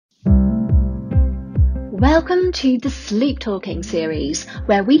Welcome to the Sleep Talking series,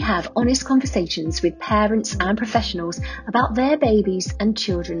 where we have honest conversations with parents and professionals about their babies and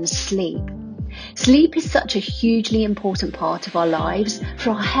children's sleep. Sleep is such a hugely important part of our lives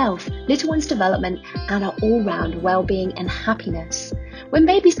for our health, little one's development, and our all-round well-being and happiness. When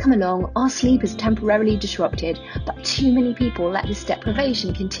babies come along, our sleep is temporarily disrupted, but too many people let this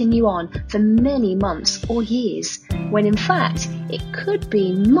deprivation continue on for many months or years, when in fact it could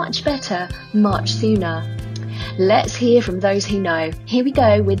be much better much sooner. Let's hear from those who know. Here we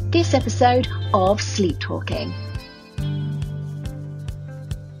go with this episode of Sleep Talking.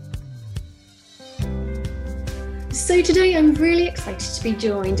 So today I'm really excited to be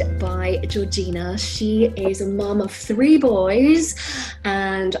joined by Gina. She is a mum of 3 boys,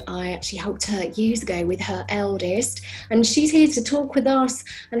 and I actually helped her years ago with her eldest, and she's here to talk with us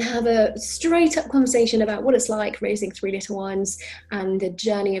and have a straight up conversation about what it's like raising 3 little ones and the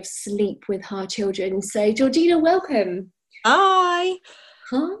journey of sleep with her children. So Georgina, welcome. Hi,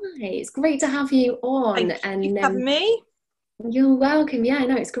 It's great to have you on. thank you for having me. You're welcome. Yeah,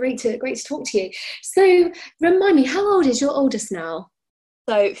 no, it's great to talk to you. So remind me, how old is your oldest now?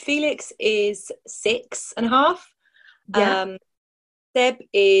 So Felix is 6.5. Yeah. Seb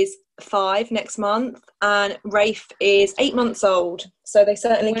is 5 next month, and Rafe is 8 months old. So they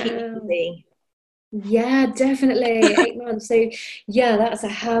certainly keep me busy. Yeah, definitely. 8 months. So yeah, that's a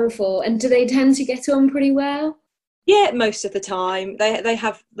handful. And do they tend to get on pretty well? Yeah, most of the time. They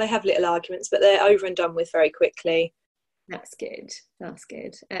have little arguments, but they're over and done with very quickly. That's good. That's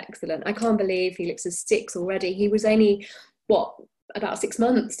good. Excellent. I can't believe Felix is 6 already. He was only, about 6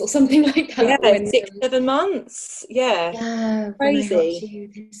 months or something like that. Yeah, 6-7 months. Yeah, crazy. when I helped you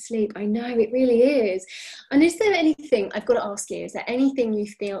with sleep. I know, it really is. And is there anything, I've got to ask you, is there anything you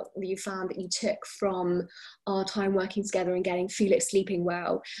feel that you found that you took from our time working together and getting Felix sleeping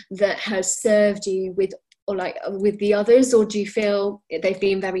well that has served you with the others, or do you feel they've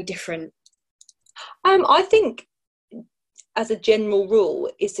been very different? I think, as a general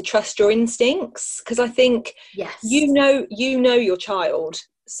rule, is to trust your instincts, because I think yes, you know your child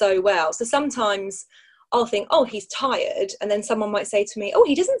so well. So sometimes I'll think, oh, he's tired, and then someone might say to me, oh,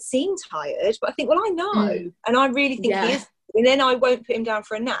 he doesn't seem tired, but I think, well, I know, and I really think he is, and then I won't put him down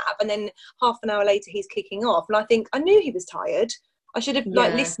for a nap, and then half an hour later he's kicking off, and I think, I knew he was tired. I should have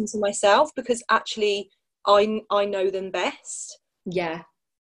listened to myself, because actually I know them best. Yeah.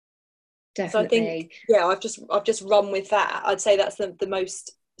 Definitely. So I think, I've just run with that. I'd say that's the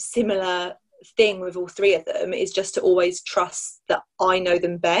most similar thing with all 3 of them, is just to always trust that I know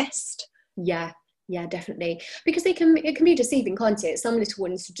them best. Yeah, definitely. Because it can be deceiving, can't it? Some little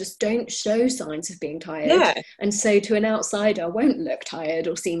ones just don't show signs of being tired. And so to an outsider won't look tired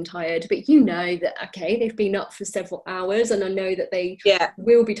or seem tired, but you know that, okay, they've been up for several hours, and I know that they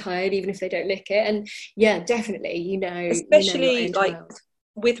will be tired even if they don't look it. And yeah, definitely, especially child.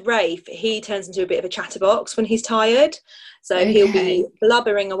 With Rafe, he turns into a bit of a chatterbox when he's tired. So he'll be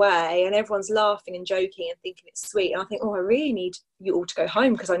blubbering away, and everyone's laughing and joking and thinking it's sweet. And I think, I really need you all to go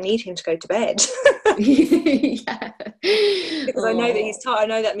home, because I need him to go to bed. Because I know that he's tired. I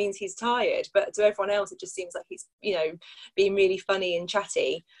know that means he's tired. But to everyone else, it just seems like he's, being really funny and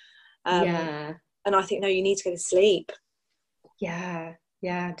chatty. And I think, no, you need to go to sleep. Yeah,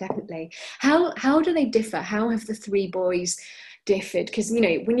 definitely. How do they differ? How have the 3 boys differed? Because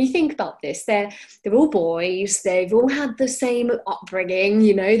when you think about this, they're all boys, they've all had the same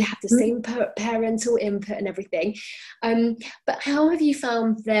upbringing, they have the same parental input and everything, but how have you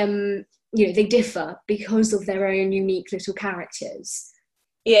found them, they differ because of their own unique little characters?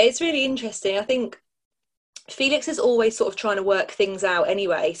 It's really interesting. I think Felix is always sort of trying to work things out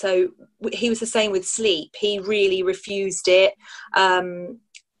anyway, so he was the same with sleep. He really refused it.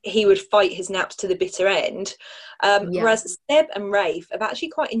 He would fight his naps to the bitter end. Whereas Seb and Rafe have actually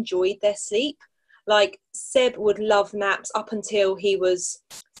quite enjoyed their sleep. Like, Seb would love naps up until he was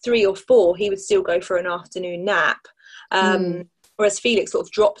 3 or 4. He would still go for an afternoon nap. Whereas Felix sort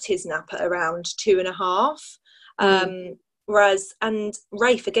of dropped his nap at around 2.5. And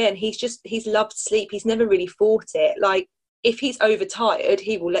Rafe, again, he's loved sleep. He's never really fought it. Like, if he's overtired,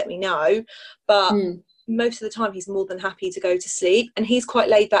 he will let me know. But most of the time he's more than happy to go to sleep, and he's quite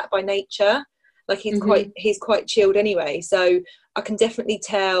laid back by nature. Like, he's quite chilled anyway, so I can definitely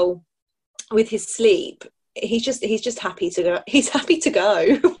tell with his sleep he's just happy to go. He's happy to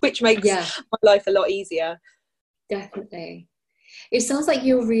go, which makes my life a lot easier. Definitely. It sounds like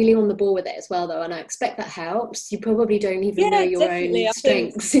you're really on the ball with it as well, though, and I expect that helps. You probably don't even know your own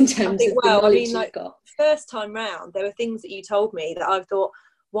strengths in terms of the knowledge you've got. First time round, there were things that you told me that I've thought,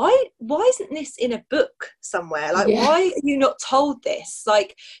 why isn't this in a book somewhere? Like, why are you not told this?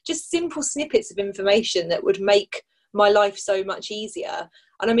 Like, just simple snippets of information that would make my life so much easier.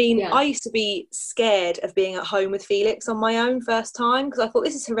 And I mean, I used to be scared of being at home with Felix on my own first time, because I thought,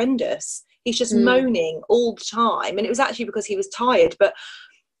 this is horrendous. He's just moaning all the time. And it was actually because he was tired, but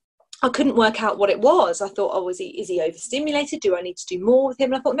I couldn't work out what it was. I thought, oh, is he overstimulated? Do I need to do more with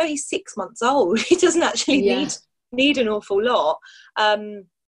him? And I thought, no, he's 6 months old. He doesn't actually need an awful lot. So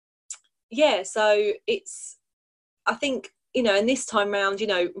it's, I think, you know, and this time round, you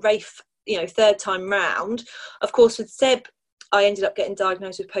know, Rafe, you know, third time round, of course, with Seb, I ended up getting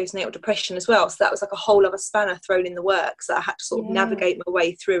diagnosed with postnatal depression as well. So that was like a whole other spanner thrown in the works that I had to sort of navigate my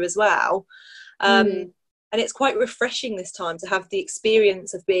way through as well. And it's quite refreshing this time to have the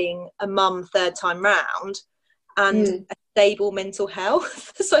experience of being a mum third time round and a stable mental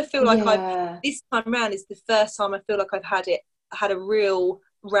health. So I feel like this time round is the first time I feel like I've had a real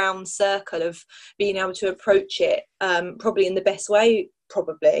round circle of being able to approach it probably in the best way,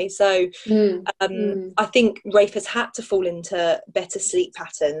 probably. So I think Rafe has had to fall into better sleep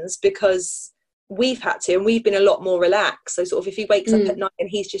patterns because we've had to, and we've been a lot more relaxed. So sort of if he wakes up at night and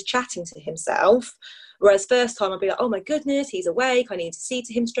he's just chatting to himself, whereas first time I'd be like, oh my goodness, he's awake, I need to see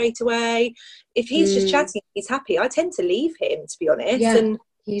to him straight away. If he's just chatting, he's happy, I tend to leave him, to be honest. And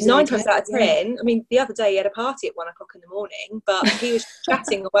 9 times out of 10, I mean, the other day he had a party at 1 o'clock in the morning, but he was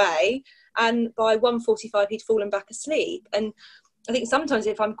chatting away, and by 1:45 he'd fallen back asleep. And I think sometimes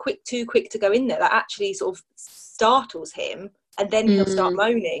if I'm too quick to go in there, that actually sort of startles him, and then he'll start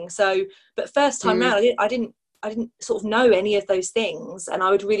moaning. So, but first time round, I didn't sort of know any of those things, and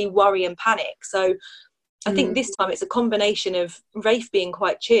I would really worry and panic. So I think this time it's a combination of Rafe being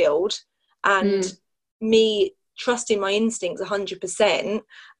quite chilled and me trusting my instincts 100%,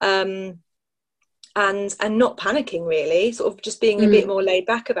 and not panicking, really, sort of just being a bit more laid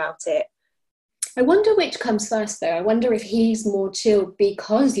back about it. I wonder which comes first, though. I wonder if he's more chilled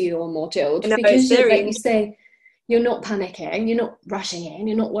because you're more chilled. No, because like you say, you're not panicking, you're not rushing in,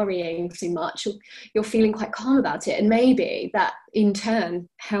 you're not worrying too much. You're feeling quite calm about it, and maybe that in turn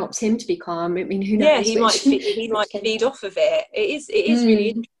helps him to be calm. I mean, who knows? Yeah, he might feed off of it. It is really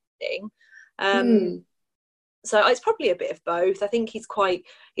interesting. So it's probably a bit of both. I think he's quite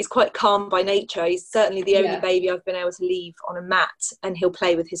calm by nature. He's certainly the only baby I've been able to leave on a mat and he'll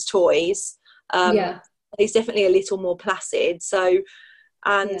play with his toys. He's definitely a little more placid. So,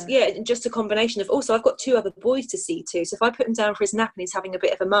 and just a combination of, also I've got 2 other boys to see to. So if I put him down for his nap and he's having a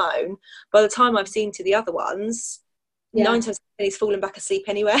bit of a moan, by the time I've seen to the other ones, 9 times he's fallen back asleep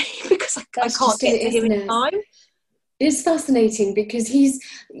anyway because I can't get to him in time. It's fascinating because he's,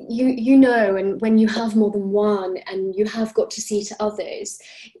 you know, and when you have more than one and you have got to see to others,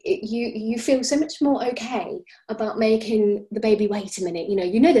 you feel so much more okay about making the baby wait a minute.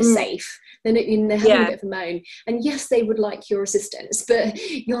 You know they're safe. They're having a bit of a moan, and yes, they would like your assistance, but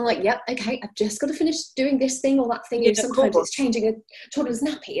you're like, yep, okay, I've just got to finish doing this thing or that thing. And sometimes it's changing a toddler's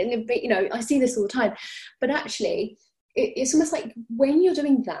nappy, and I see this all the time. But actually, it's almost like when you're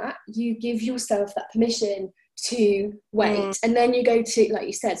doing that, you give yourself that permission to wait, and then you go to, like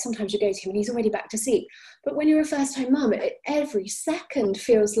you said, sometimes you go to him and he's already back to sleep. But when you're a first time mum, every second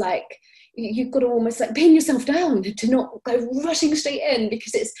feels like you've got to almost like pin yourself down to not go rushing straight in,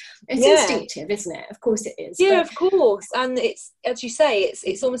 because it's instinctive, isn't it? Of course it is. Of course. And it's, as you say,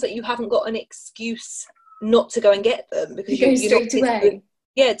 it's almost like you haven't got an excuse not to go and get them, because you go straight away.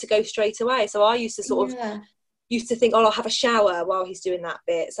 To go straight away. So I used to sort of used to think, oh, I'll have a shower while he's doing that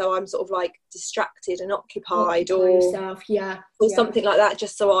bit, so I'm sort of like distracted and occupied, or something like that,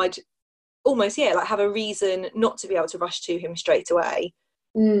 just so I'd almost like have a reason not to be able to rush to him straight away.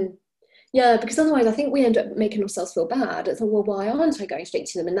 Because otherwise I think we end up making ourselves feel bad. It's like, well, why aren't I going straight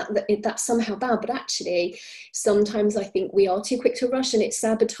to them? And that's somehow bad. But actually, sometimes I think we are too quick to rush, and it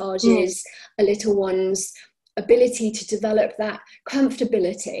sabotages a little one's ability to develop that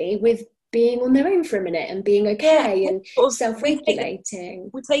comfortability with being on their own for a minute and being okay and self-regulating.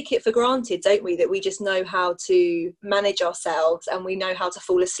 We take it for granted, don't we, that we just know how to manage ourselves and we know how to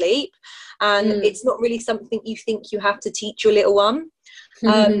fall asleep, and it's not really something you think you have to teach your little one.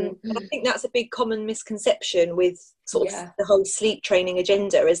 I think that's a big common misconception with sort of the whole sleep training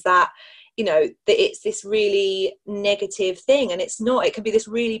agenda, is that that it's this really negative thing, and it's not. It can be this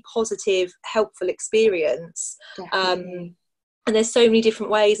really positive, helpful experience. And there's so many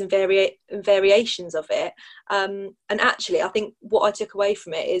different ways and variations of it. And actually, I think what I took away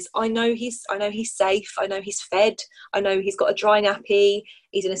from it is I know he's safe. I know he's fed. I know he's got a dry nappy.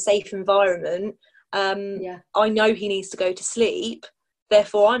 He's in a safe environment. I know he needs to go to sleep.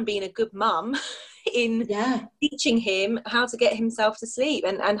 therefore I'm being a good mum in Yeah. teaching him how to get himself to sleep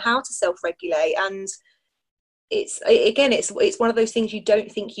and how to self-regulate. And it's one of those things you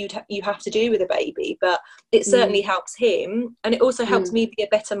don't think you have to do with a baby, but it certainly helps him, and it also helps me be a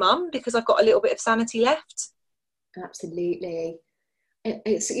better mum because I've got a little bit of sanity left. Absolutely.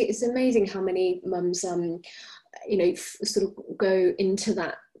 It's amazing how many mums sort of go into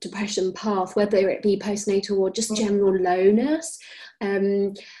that depression path, whether it be postnatal or just general lowness,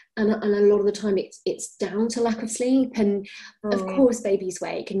 and a lot of the time it's down to lack of sleep. And of course babies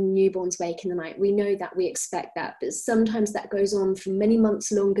wake and newborns wake in the night, we know that, we expect that, but sometimes that goes on for many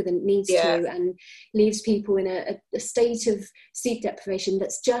months longer than it needs to, and leaves people in a state of sleep deprivation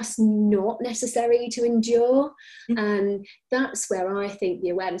that's just not necessary to endure. And that's where I think the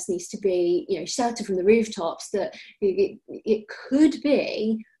awareness needs to be, shouted from the rooftops, that it could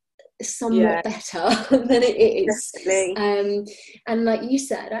be somewhat better than it is. And like you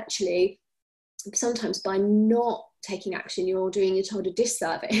said, actually, sometimes by not taking action, you're doing your child a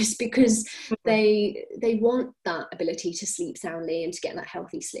disservice, because they want that ability to sleep soundly and to get that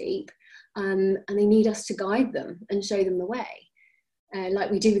healthy sleep, and they need us to guide them and show them the way, like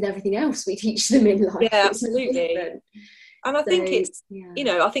we do with everything else we teach them in life. Absolutely. And I think it's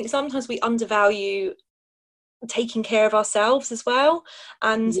I think sometimes we undervalue taking care of ourselves as well.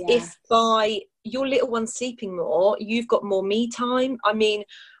 And if by your little one sleeping more, you've got more me time. I mean,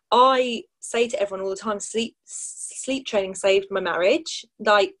 I say to everyone all the time, sleep training saved my marriage.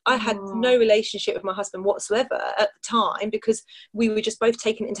 Like, I had no relationship with my husband whatsoever at the time, because we were just both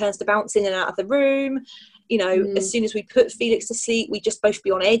taking it in turns to bounce in and out of the room. As soon as we put Felix to sleep, we'd just both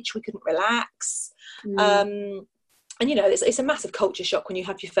be on edge. We couldn't relax. And it's a massive culture shock when you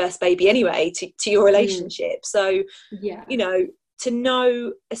have your first baby anyway to your relationship. So to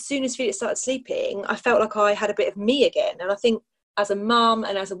know, as soon as Felix started sleeping, I felt like I had a bit of me again. And I think as a mum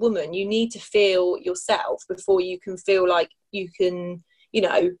and as a woman, you need to feel yourself before you can feel like you can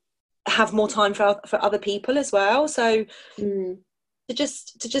have more time for other people as well. So to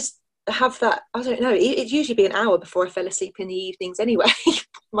just have that, I don't know, it'd usually be an hour before I fell asleep in the evenings anyway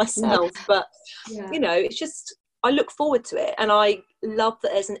myself. But it's just, I look forward to it, and I love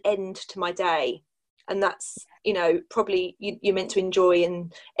that there's an end to my day. And that's, probably you're meant to enjoy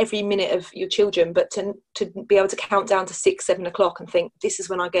in every minute of your children, but to be able to count down to 6-7 o'clock and think, this is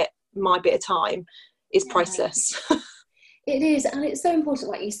when I get my bit of time, is priceless. It is, and it's so important,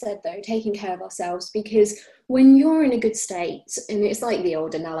 like you said, though, taking care of ourselves, because when you're in a good state, and it's like the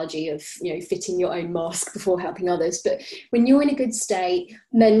old analogy of, fitting your own mask before helping others, but when you're in a good state,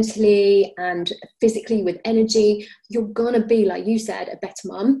 mentally and physically, with energy, you're gonna be, like you said, a better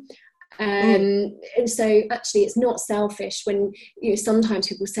mum. And so actually it's not selfish when sometimes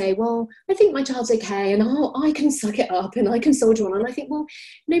people say, well, I think my child's okay, and I can suck it up and I can soldier on. And I think, well,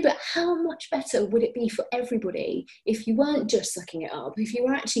 no, but how much better would it be for everybody if you weren't just sucking it up, if you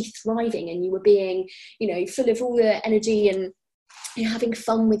were actually thriving and you were being full of all the energy and having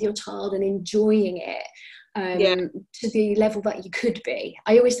fun with your child and enjoying it to the level that you could be.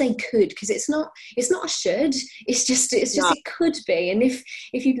 I always say could, because it's not a should, it's just it could be. And if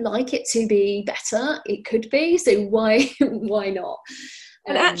you'd like it to be better, it could be. So why not?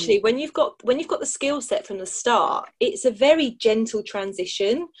 And actually, when you've got the skill set from the start, it's a very gentle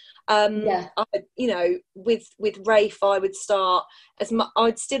transition. With Rafe, I would start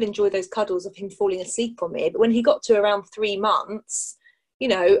I'd still enjoy those cuddles of him falling asleep on me, but when he got to around 3 months,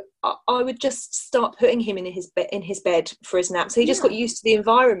 I would just start putting him in his bed for his nap. So he just got used to the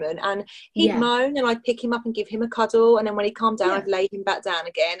environment, and he'd moan, and I'd pick him up and give him a cuddle, and then when he calmed down, I'd lay him back down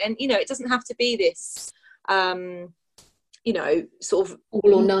again. And it doesn't have to be this sort of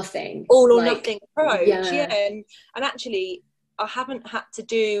all or nothing approach. And actually, I haven't had to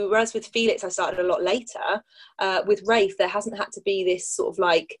do, whereas with Felix I started a lot later, with Rafe there hasn't had to be this sort of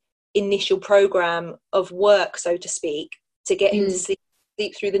like initial program of work, so to speak, to get him to sleep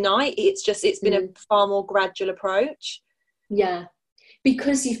through the night. It's been a far more gradual approach.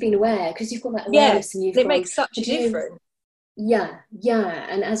 Because you've been aware, because you've got that awareness, and it makes such a difference.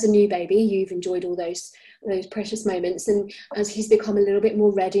 And as a new baby, you've enjoyed all those precious moments, and as he's become a little bit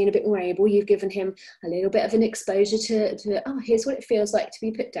more ready and a bit more able, you've given him a little bit of an exposure to here's what it feels like to be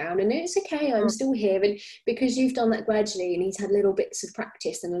put down, and it's okay, I'm still here. And because you've done that gradually, and he's had little bits of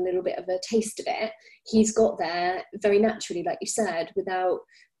practice and a little bit of a taste of it, he's got there very naturally, like you said, without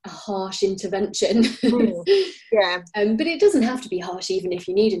a harsh intervention. But it doesn't have to be harsh, even if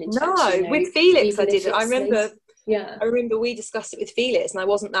you need an intervention. With Felix I did it. I remember we discussed it with Felix, and I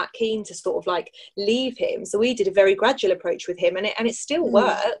wasn't that keen to sort of like leave him, so we did a very gradual approach with him, and it still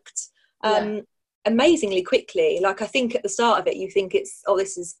worked. amazingly quickly. Like, I think at the start of it you think it's, oh,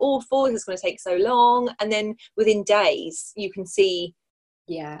 this is awful, this is going to take so long, and then within days you can see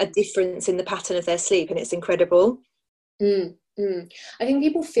a difference in the pattern of their sleep, and it's incredible. I think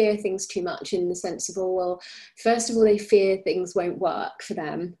people fear things too much, in the sense of, oh, well, first of all, they fear things won't work for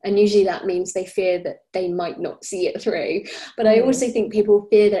them, and usually that means they fear that they might not see it through. But I also think people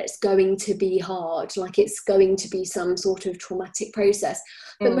fear that it's going to be hard, like it's going to be some sort of traumatic process.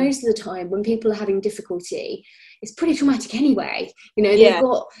 But most of the time when people are having difficulty, it's pretty traumatic anyway. You know, they've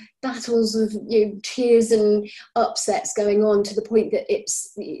got battles of, you know, tears and upsets going on, to the point that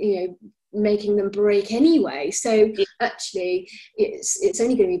it's, you know, making them break anyway. So actually it's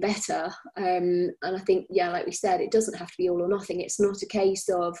only going to be better. And I think, like we said, it doesn't have to be all or nothing. It's not a case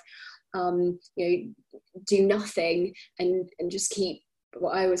of you know, do nothing and just keep,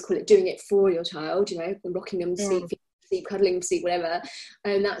 what I always call it, doing it for your child, you know, rocking them to sleep, cuddling them to sleep, whatever,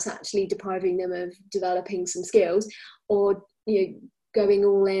 and that's actually depriving them of developing some skills, or, you know, going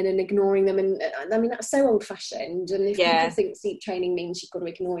all in and ignoring them. And I mean, that's so old-fashioned. And if people think sleep training means you've got to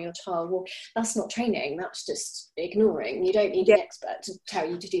ignore your child, well, that's not training, that's just ignoring. You don't need an expert to tell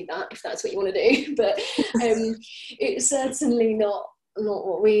you to do that if that's what you want to do. But it's certainly not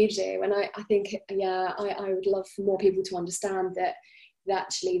what we do. And I think I would love for more people to understand that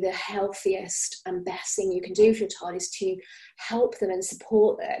actually the healthiest and best thing you can do for your child is to help them and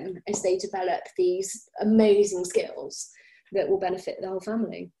support them as they develop these amazing skills that will benefit the whole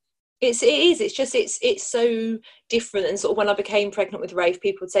family. It's so different. And sort of when I became pregnant with Rafe,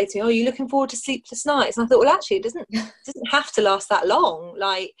 people would say to me, oh, are you looking forward to sleepless nights? And I thought, well, actually it doesn't have to last that long.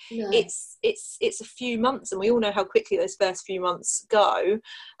 Like, it's a few months, and we all know how quickly those first few months go.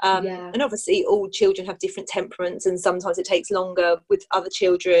 And obviously all children have different temperaments, and sometimes it takes longer with other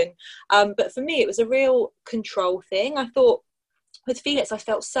children. But for me, it was a real control thing. I thought with Felix, I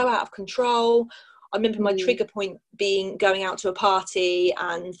felt so out of control. I remember my trigger point being going out to a party,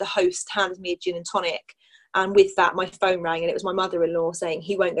 and the host handed me a gin and tonic, and with that my phone rang, and it was my mother-in-law saying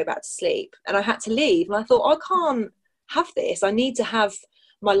he won't go back to sleep, and I had to leave. And I thought, I can't have this, I need to have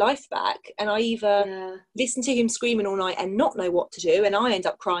my life back. And I either listen to him screaming all night and not know what to do, and I end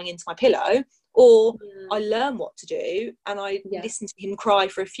up crying into my pillow, or I learn what to do and I listen to him cry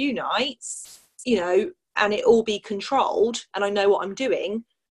for a few nights, you know, and it all be controlled, and I know what I'm doing,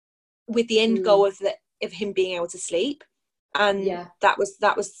 with the end goal of him being able to sleep. And that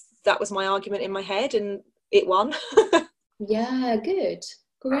was my argument in my head, and it won. Good,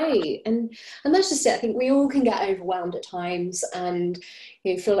 great. And that's just it. I think we all can get overwhelmed at times, and,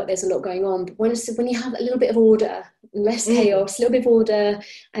 you know, feel like there's a lot going on. But when you have a little bit of order, less chaos, a little bit of order,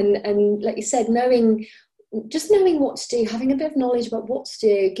 and like you said, knowing what to do, having a bit of knowledge about what to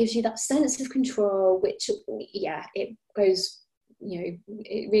do, gives you that sense of control, which it goes, you know,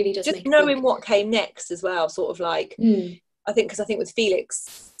 it really does just make knowing what came next as well, sort of like I think with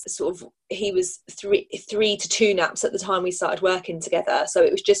Felix, sort of, he was 3 to 2 naps at the time we started working together, so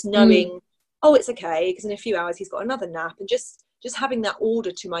it was just knowing oh, it's okay, because in a few hours he's got another nap, and just having that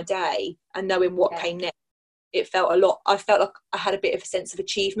order to my day and knowing what came next. I felt like I had a bit of a sense of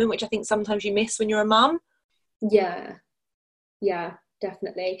achievement, which I think sometimes you miss when you're a mum.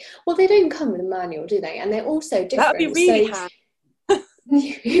 Definitely. Well, they don't come with a manual, do they? And they're also different. That'd be really handy.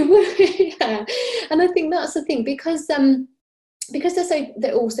 And I think that's the thing, because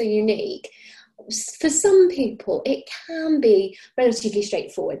they're also unique. For some people it can be relatively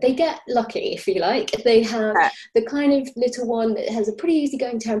straightforward. They get lucky, if you like. They have the kind of little one that has a pretty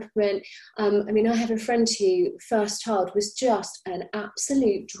easygoing temperament. I mean, I have a friend whose first child was just an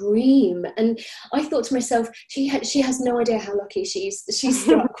absolute dream, and I thought to myself, she has no idea how lucky she's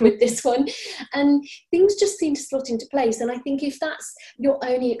struck with this one. And things just seem to slot into place. And I think if that's your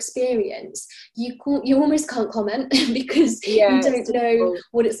only experience, you almost can't comment, because you don't know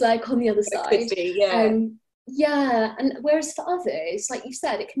what it's like on the other side. And whereas for others, like you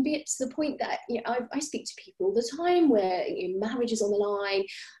said, it can be to the point that, you know, I speak to people all the time where, you know, marriage is on the line,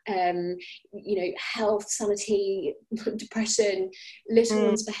 you know, health, sanity, depression, little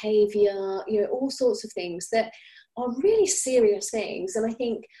one's behaviour, you know, all sorts of things that are really serious things. And I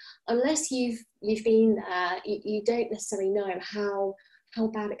think unless you've been there, you don't necessarily know how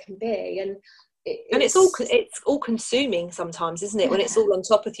bad it can be. And it's all consuming sometimes, isn't it, when it's all on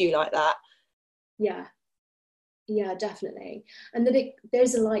top of you like that. Yeah, definitely. And that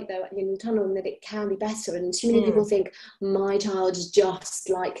there's a light though in the tunnel, and that it can be better. And too many people think, my child is just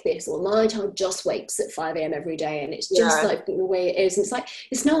like this, or my child just wakes at 5 a.m. every day, and it's just like the way it is. And it's like,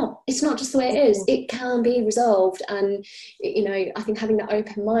 it's not just the way it is. It can be resolved. And, you know, I think having that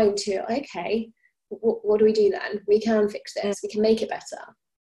open mind to, okay, what do we do then? We can fix this, we can make it better.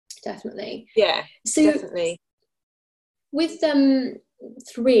 definitely. Yeah, So definitely. with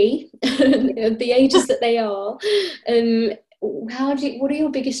 3, the ages that they are, what are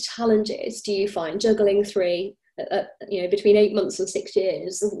your biggest challenges, do you find, juggling 3 between 8 months and 6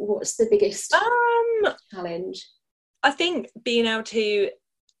 years? What's the biggest challenge? I think being able to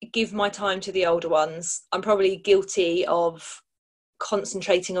give my time to the older ones. I'm probably guilty of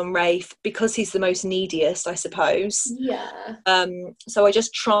concentrating on Rafe because he's the most neediest, I suppose. Yeah. So I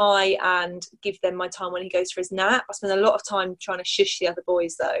just try and give them my time when he goes for his nap. I spend a lot of time trying to shush the other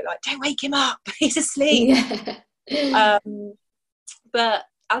boys though, like, don't wake him up, he's asleep. Yeah. But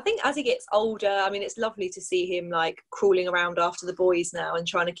I think as he gets older, I mean, it's lovely to see him like crawling around after the boys now and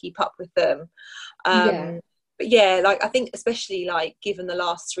trying to keep up with them. Yeah. But yeah, like I think especially like given the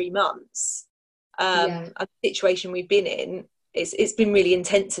last 3 months, Yeah. a situation we've been in, it's been really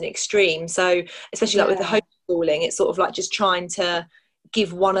intense and extreme. So especially like with the homeschooling, it's sort of like just trying to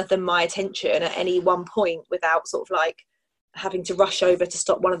give one of them my attention at any one point without sort of like having to rush over to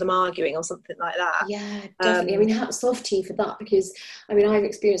stop one of them arguing or something like that. Yeah, definitely. I mean, hats off to you for that, because I mean, I've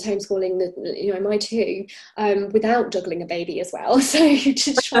experienced homeschooling, my 2, without juggling a baby as well. So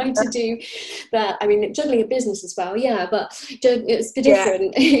just trying to do that. I mean, juggling a business as well, yeah, but it's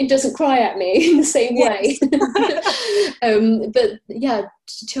different. It doesn't cry at me in the same way. But yeah,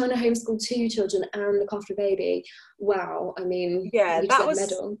 trying to homeschool 2 children and look after a baby, wow. I mean, yeah, you deserve a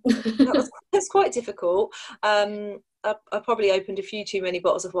medal. that's quite difficult. I probably opened a few too many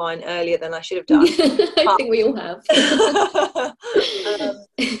bottles of wine earlier than I should have done. I think we all have.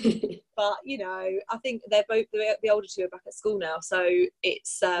 But you know, I think they're both, the older 2 are back at school now, so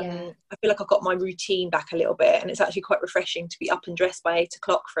it's I feel like I've got my routine back a little bit, and it's actually quite refreshing to be up and dressed by 8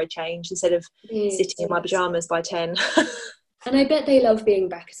 o'clock for a change instead of sitting in my pajamas by 10. And I bet they love being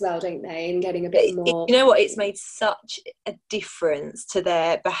back as well, don't they? And getting a bit more. You know what? It's made such a difference to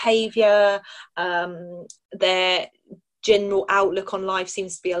their behaviour. Their general outlook on life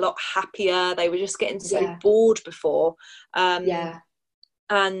seems to be a lot happier. They were just getting so bored before. And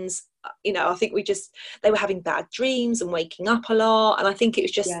you know, I think they were having bad dreams and waking up a lot. And I think it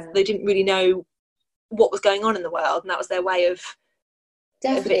was just they didn't really know what was going on in the world, and that was their way of.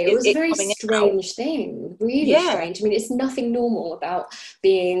 Definitely, it was a very strange thing, really strange. I mean, it's nothing normal about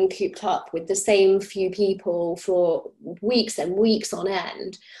being cooped up with the same few people for weeks and weeks on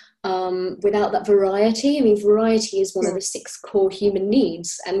end, without that variety. I mean, variety is one of the 6 core human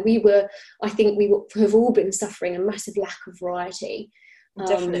needs, and I think we have all been suffering a massive lack of variety.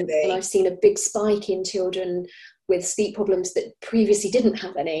 Definitely. And I've seen a big spike in children with sleep problems that previously didn't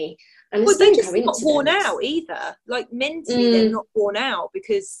have any. And well, they're just not worn out either. Like mentally, they're not worn out,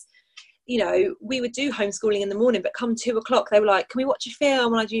 because, you know, we would do homeschooling in the morning, but come 2 o'clock, they were like, "Can we watch a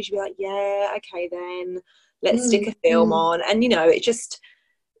film?" And I'd usually be like, "Yeah, okay then, let's stick a film on." And you know, it just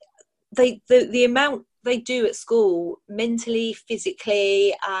the amount they do at school, mentally,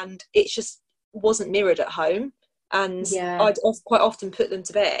 physically, and it just wasn't mirrored at home. And I'd quite often put them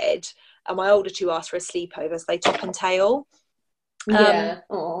to bed, and my older 2 asked for a sleepover, so they top and tail. But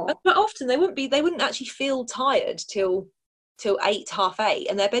often they wouldn't actually feel tired till 8, half 8,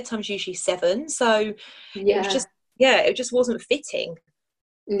 and their bedtime's usually 7. So it just wasn't fitting.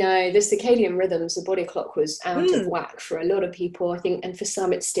 No, the circadian rhythms, the body clock was out of whack for a lot of people, I think, and for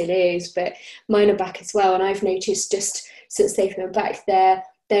some it still is, but mine are back as well. And I've noticed just since they've been back there,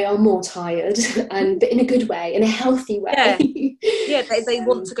 they are more tired, but in a good way, in a healthy way. They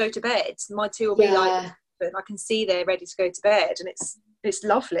want to go to bed. My 2 will be like, but I can see they're ready to go to bed, and it's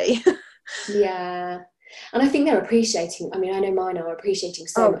lovely. And I think they're appreciating. I mean, I know mine are appreciating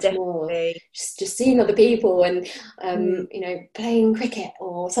so much more. Just seeing other people and you know, playing cricket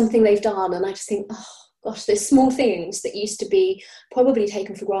or something they've done, and I just think, oh gosh, there's small things that used to be probably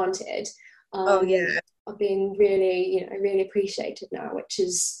taken for granted. Are being really, really appreciated now, which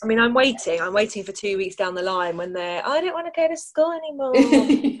is. I mean, I'm waiting for 2 weeks down the line when I don't want to go to school anymore.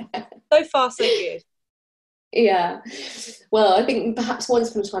 So far, so good. Yeah, well, I think perhaps once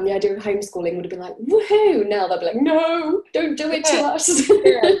upon a time the idea of homeschooling would have been like, woohoo! Now they'll be like, no, don't do it to us.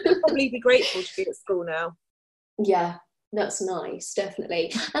 They'll probably be grateful to be at school now. Yeah, that's nice,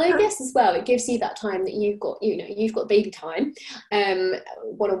 definitely. And I guess as well, it gives you that time that you've got baby time,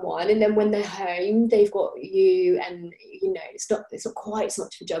 one-on-one, and then when they're home, they've got you, and it's not quite so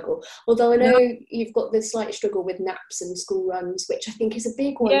much of a juggle. Although I know you've got the slight struggle with naps and school runs, which I think is a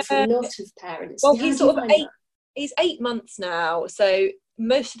big one for a lot of parents. Well, he's sort of 8. He's 8 months now, so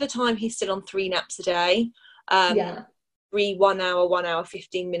most of the time he's still on 3 naps a day. 3 1 hour,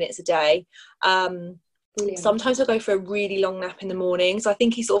 15 minutes a day. Sometimes I'll go for a really long nap in the morning. So I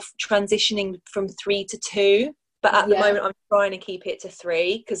think he's sort of transitioning from 3 to 2. but at the moment I'm trying to keep it to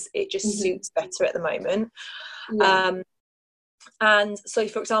 3 because it just suits better at the moment. And so,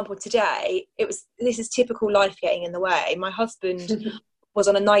 for example, today this is typical life getting in the way. My husband was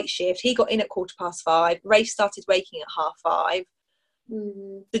on a night shift. He got in at 5:15. Rafe started waking at 5:30.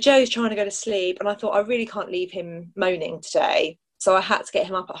 So Joe's trying to go to sleep, and I thought I really can't leave him moaning today. So I had to get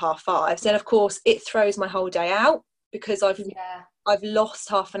him up at 5:30. So then, of course, it throws my whole day out because I've lost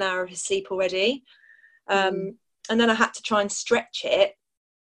half an hour of his sleep already. And then I had to try and stretch it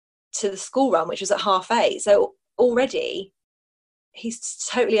to the school run, which was at 8:30. So already he's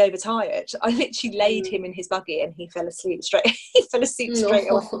totally overtired. I literally laid him in his buggy and he fell asleep straight away,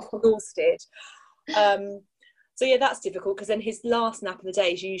 exhausted. So yeah, that's difficult because then his last nap of the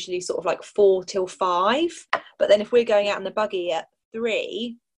day is usually sort of like 4 till 5. But then if we're going out in the buggy at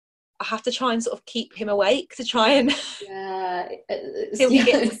 3, I have to try and sort of keep him awake to try and till he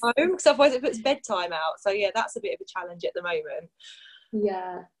gets home, because otherwise it puts bedtime out. So yeah, that's a bit of a challenge at the moment.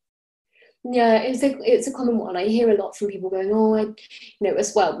 It's a common one. I hear a lot from people going,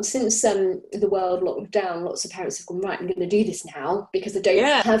 as well, since the world locked down, lots of parents have gone, right, I'm going to do this now because I don't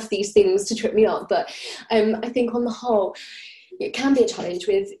have these things to trip me up. But I think on the whole, it can be a challenge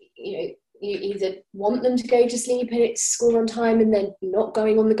with, you either want them to go to sleep and it's school on time and then not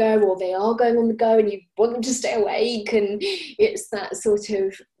going on the go, or they are going on the go and you want them to stay awake, and it's that sort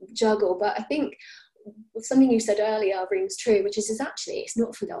of juggle. But I think something you said earlier rings true, which is actually it's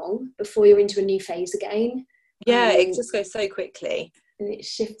not for long before you're into a new phase again. It just goes so quickly and it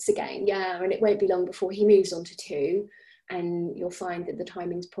shifts again, and it won't be long before he moves on to 2, and you'll find that the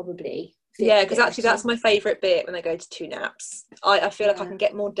timing's probably because actually that's my favourite bit, when they go to 2 naps. I feel like I can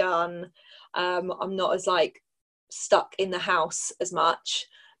get more done. I'm not as like stuck in the house as much,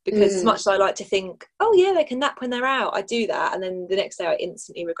 because as much as I like to think, they can nap when they're out, I do that, and then the next day I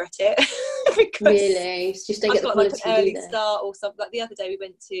instantly regret it. Because really, it's just don't get the quality, like an early start or something. Like the other day we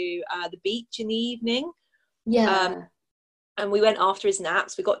went to the beach in the evening, and we went after his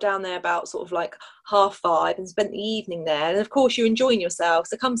naps. We got down there about sort of like 5:30 and spent the evening there, and of course you're enjoying yourself.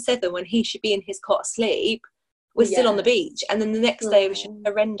 So come 7, when he should be in his cot asleep, we're still on the beach, and then the next day was just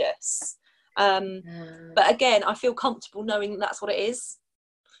horrendous. But again, I feel comfortable knowing that's what it is.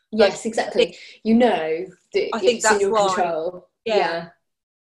 Yes, exactly. That I think that's in your control.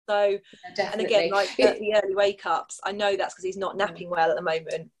 So, and again, like the early wake ups, I know that's because he's not napping well at the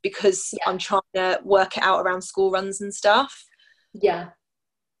moment, because I'm trying to work it out around school runs and stuff.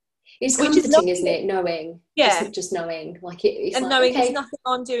 It's comforting, isn't it? Knowing, just knowing, like it's and like, knowing there's nothing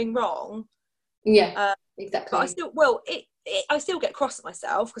I'm doing wrong. Exactly. But I still, I still get cross at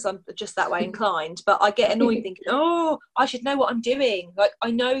myself because I'm just that way inclined. But I get annoyed thinking, I should know what I'm doing. Like,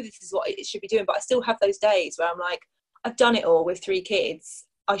 I know this is what it should be doing, but I still have those days where I'm like, I've done it all with 3 kids.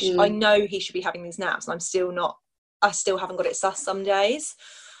 I know he should be having these naps, and I still haven't got it sus some days.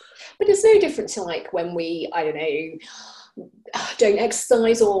 But it's no different to like when we, I don't know, don't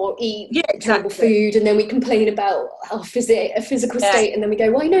exercise or eat terrible food, and then we complain about our physical state, and then we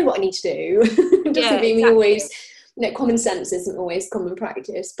go, well, I know what I need to do. It doesn't mean we always, common sense isn't always common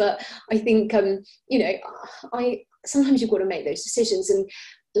practice. But I think, sometimes you've got to make those decisions. And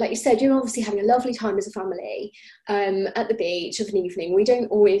like you said, you're obviously having a lovely time as a family at the beach of an evening. We don't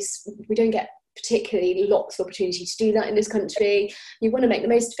get particularly lots of opportunity to do that in this country. You want to make the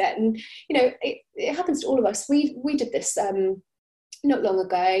most of it, and it happens to all of us. We did this not long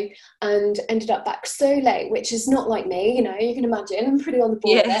ago and ended up back so late, which is not like me. You can imagine I'm pretty on the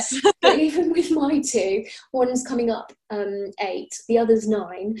ball with it. But even with my 2, one's coming up 8, the other's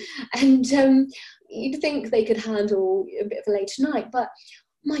 9, and you'd think they could handle a bit of a later night, but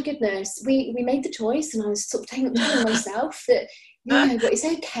my goodness, we made the choice, and I was sort of telling myself that but it's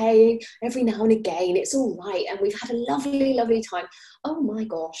okay every now and again, it's all right, and we've had a lovely, lovely time. Oh my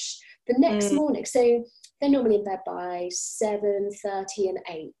gosh, the next morning, so they're normally in bed by 7:30 and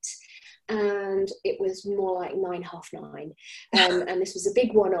 8, and it was more like 9, half 9, and this was a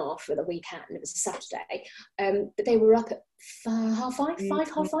big one-off for the weekend. It was a Saturday, but they were up at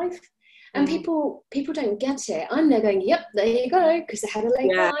 5:30, half 5. And people don't get it. I'm there going, yep, there you go, because they had a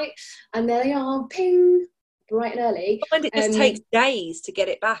late night, and there they are, ping, bright and early. And it just takes days to get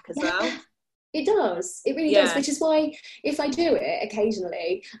it back as well. It does. It really does, which is why if I do it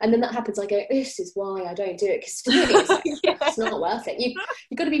occasionally, and then that happens, I go, this is why I don't do it, because for me it's like, it's not worth it. You've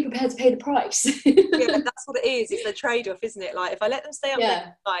got to be prepared to pay the price. That's what it is. It's the trade-off, isn't it? Like, if I let them stay up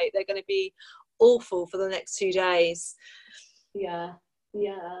late night, they're going to be awful for the next 2 days.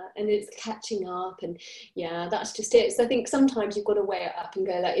 And it's catching up, and that's just it. So I think sometimes you've got to weigh it up and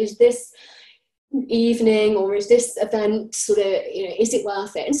go, like, is this evening, or is this event sort of, is it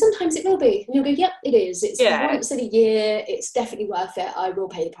worth it? And sometimes it will be, and you'll go, yep, it is. It's once in a year, it's definitely worth it. I will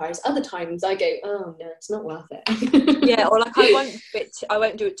pay the price. Other times I go, oh no, it's not worth it. Or like I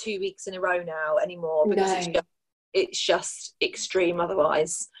won't do it 2 weeks in a row now anymore, because it's just extreme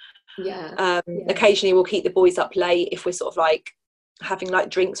otherwise. Occasionally we'll keep the boys up late if we're sort of like having like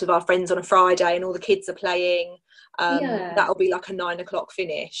drinks with our friends on a Friday and all the kids are playing. That'll be like a 9 o'clock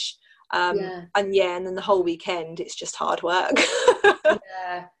finish. And then the whole weekend it's just hard work. But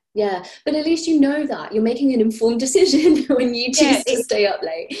at least you know that you're making an informed decision when you choose to stay up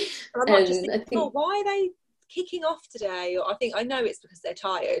late. And I'm not just thinking, why are they kicking off today? Or I know it's because they're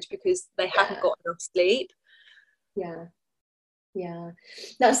tired, because they haven't got enough sleep.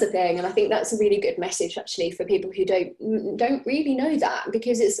 That's the thing, and I think that's a really good message actually for people who don't really know that,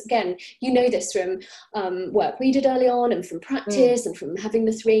 because it's, again, this from work we did early on and from practice and from having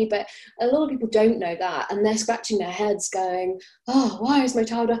the 3, but a lot of people don't know that, and they're scratching their heads going, oh, why is my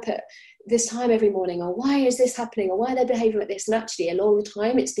child up at this time every morning, or why is this happening, or why are they behaving like this? And actually a lot of the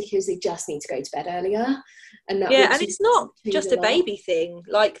time it's because they just need to go to bed earlier, and and it's not just a baby thing.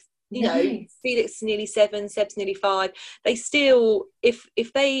 Like, Felix is nearly 7, Seb's nearly 5. They still, if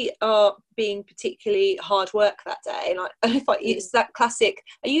they are being particularly hard work that day, it's that classic,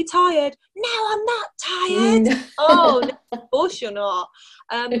 are you tired? No, I'm not tired. Oh, no, of course you're not.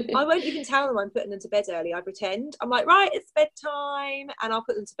 I won't even tell them I'm putting them to bed early. I pretend. I'm like, right, it's bedtime, and I'll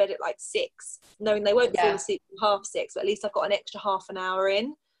put them to bed at like 6, knowing they won't fall asleep until 5:30, but at least I've got an extra half an hour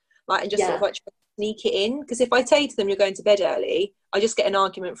in, and just sort of like sneak it in, because if I say to them you're going to bed early, I just get an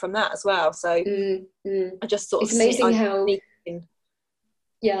argument from that as well. So I just sort of, it's amazing how it's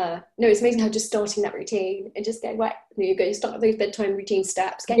amazing how just starting that routine and just going, right, you go start those bedtime routine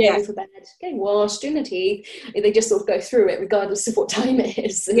steps, getting ready for bed, getting washed, doing the teeth, they just sort of go through it regardless of what time it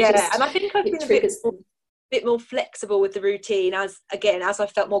is. And I think I've been a bit more flexible with the routine as I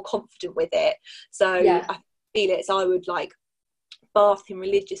felt more confident with it. So I feel I would like bath him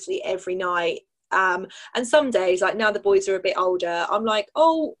religiously every night. And some days, like now the boys are a bit older, I'm like,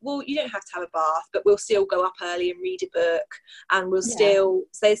 oh, well, you don't have to have a bath, but we'll still go up early and read a book, and we'll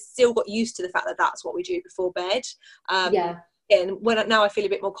they still got used to the fact that that's what we do before bed. And now I feel a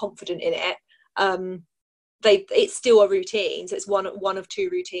bit more confident in it, it's still a routine, so it's one of 2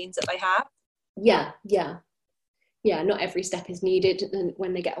 routines that they have. Not every step is needed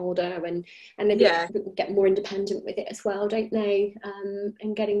when they get older, and they get more independent with it as well, don't they?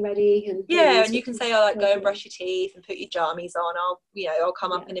 And getting ready and and you can say, oh, like, go and brush your teeth and put your jammies on. I'll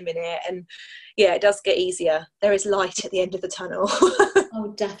come up in a minute, and it does get easier. There is light at the end of the tunnel.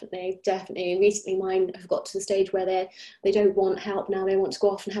 Oh, definitely. Recently, mine have got to the stage where they don't want help now. They want to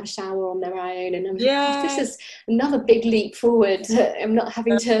go off and have a shower on their own, and I'm like, oh, this is another big leap forward. I'm not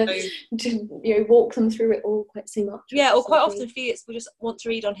having to walk them through it all quite so much. Or quite often Felix will just want to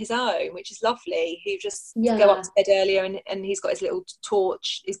read on his own, which is lovely. He'll just go up to bed earlier, and he's got his little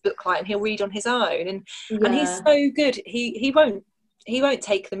torch, his book light, and he'll read on his own. And he's so good. He won't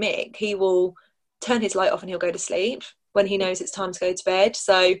take the mick. He will turn his light off and he'll go to sleep when he knows it's time to go to bed.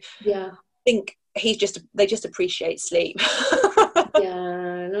 So I think they just appreciate sleep.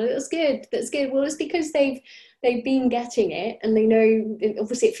 That's good. Well, it's because they've been getting it, and they know,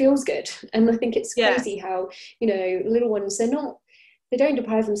 obviously it feels good. And I think it's crazy how little ones, they don't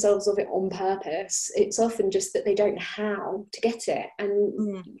deprive themselves of it on purpose. It's often just that they don't know how to get it,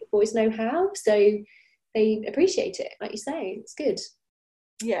 and boys know how, so they appreciate it, like you say. It's good.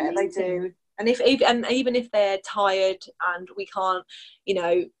 They do. And even if they're tired and we can't,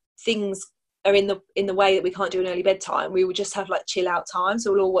 things are in the way that we can't do an early bedtime, we would just have like chill out time.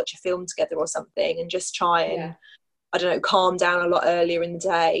 So we'll all watch a film together or something, and just try and I don't know, calm down a lot earlier in the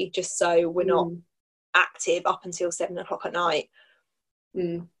day, just so we're not active up until 7 o'clock at night.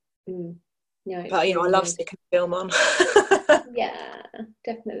 But I love sticking a film on.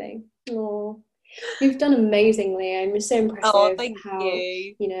 Definitely. Oh, you've done amazingly. I'm so impressed how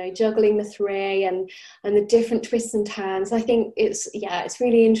you. Juggling the 3 and the different twists and turns. I think it's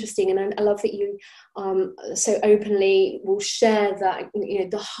really interesting, and I love that you so openly will share that,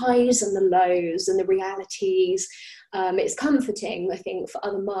 the highs and the lows and the realities. It's comforting, I think, for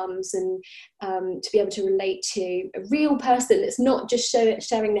other mums, and to be able to relate to a real person that's not just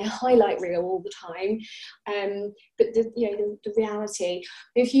sharing their highlight reel all the time, but the reality.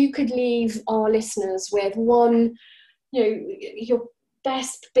 If you could leave our listeners with one, your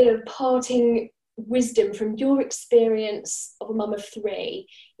best bit of parting wisdom from your experience of a mum of 3,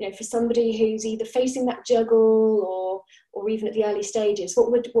 for somebody who's either facing that juggle or even at the early stages,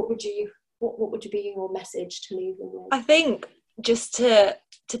 what would be your message to leave them with? I think just to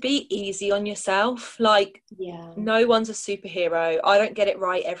be easy on yourself. Like, no one's a superhero. I don't get it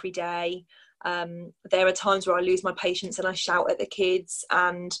right every day. There are times where I lose my patience and I shout at the kids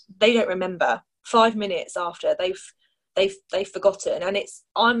and they don't remember 5 minutes after they've forgotten.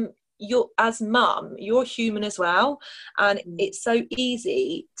 And you're, as mum, you're human as well, and it's so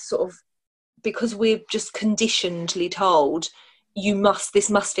easy to sort of, because we're just conditionedly told this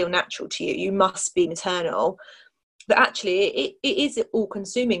must feel natural to you, you must be maternal, but actually it is all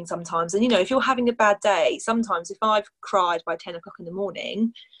consuming sometimes. And, you know, if you're having a bad day, sometimes if I've cried by 10 o'clock in the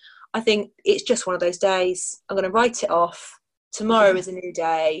morning, I think it's just one of those days. I'm going to write it off. Tomorrow is a new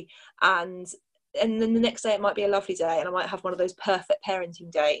day. And then the next day it might be a lovely day, and I might have one of those perfect parenting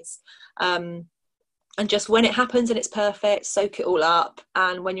days. And just when it happens and it's perfect, soak it all up.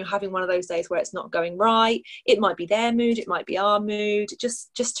 And when you're having one of those days where it's not going right, it might be their mood, it might be our mood,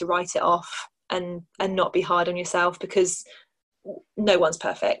 just to write it off and not be hard on yourself, because no one's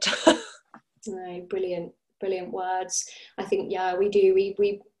perfect. No, brilliant words. I think,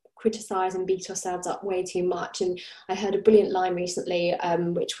 we criticize and beat ourselves up way too much. And I heard a brilliant line recently,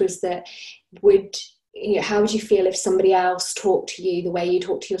 which was that how would you feel if somebody else talked to you the way you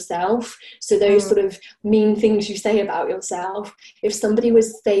talk to yourself? So those sort of mean things you say about yourself, if somebody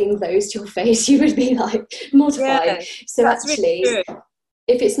was saying those to your face, you would be like mortified. So actually, really,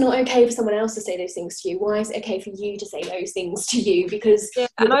 if it's not okay for someone else to say those things to you, why is it okay for you to say those things to you? Because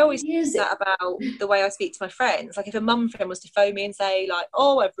and I always use that about the way I speak to my friends. Like, if a mum friend was to phone me and say, like,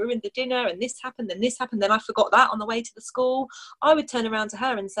 oh, I've ruined the dinner and this happened, then I forgot that on the way to the school, I would turn around to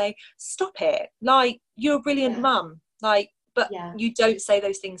her and say, stop it, like, you're a brilliant mum, like, but you don't say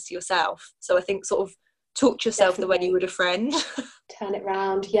those things to yourself. So I think sort of talk to yourself the way you would a friend. Turn it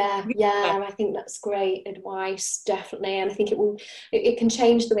around. I think that's great advice, definitely. And I think it can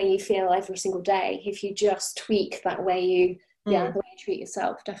change the way you feel every single day if you just tweak that way the way you treat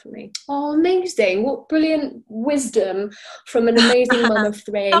yourself, definitely. Oh, amazing. What brilliant wisdom from an amazing mum of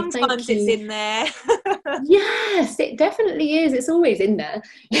three. Sometimes it's in there. Yes, it definitely is. It's always in there.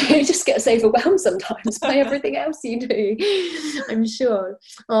 You just get overwhelmed sometimes by everything else you do, I'm sure.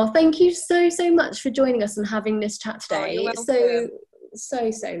 Oh, thank you so much for joining us and having this chat today. Oh, you're welcome.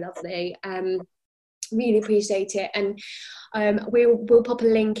 So lovely. Really appreciate it. And we'll pop a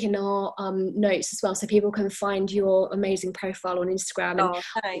link in our notes as well, so people can find your amazing profile on Instagram. And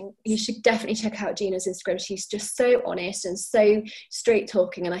thanks. You should definitely check out Gina's Instagram. She's just so honest and so straight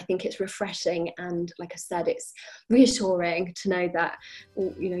talking, and I think it's refreshing. And like I said, it's reassuring to know that,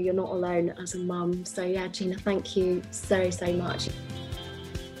 you know, you're not alone as a mum. So yeah, Gina, thank you so much.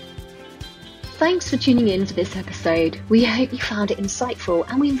 Thanks for tuning in for this episode. We hope you found it insightful,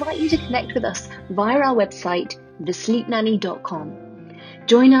 and we invite you to connect with us via our website, thesleepnanny.com.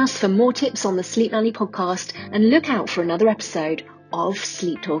 Join us for more tips on the Sleep Nanny podcast, and look out for another episode of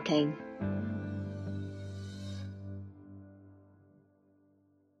Sleep Talking.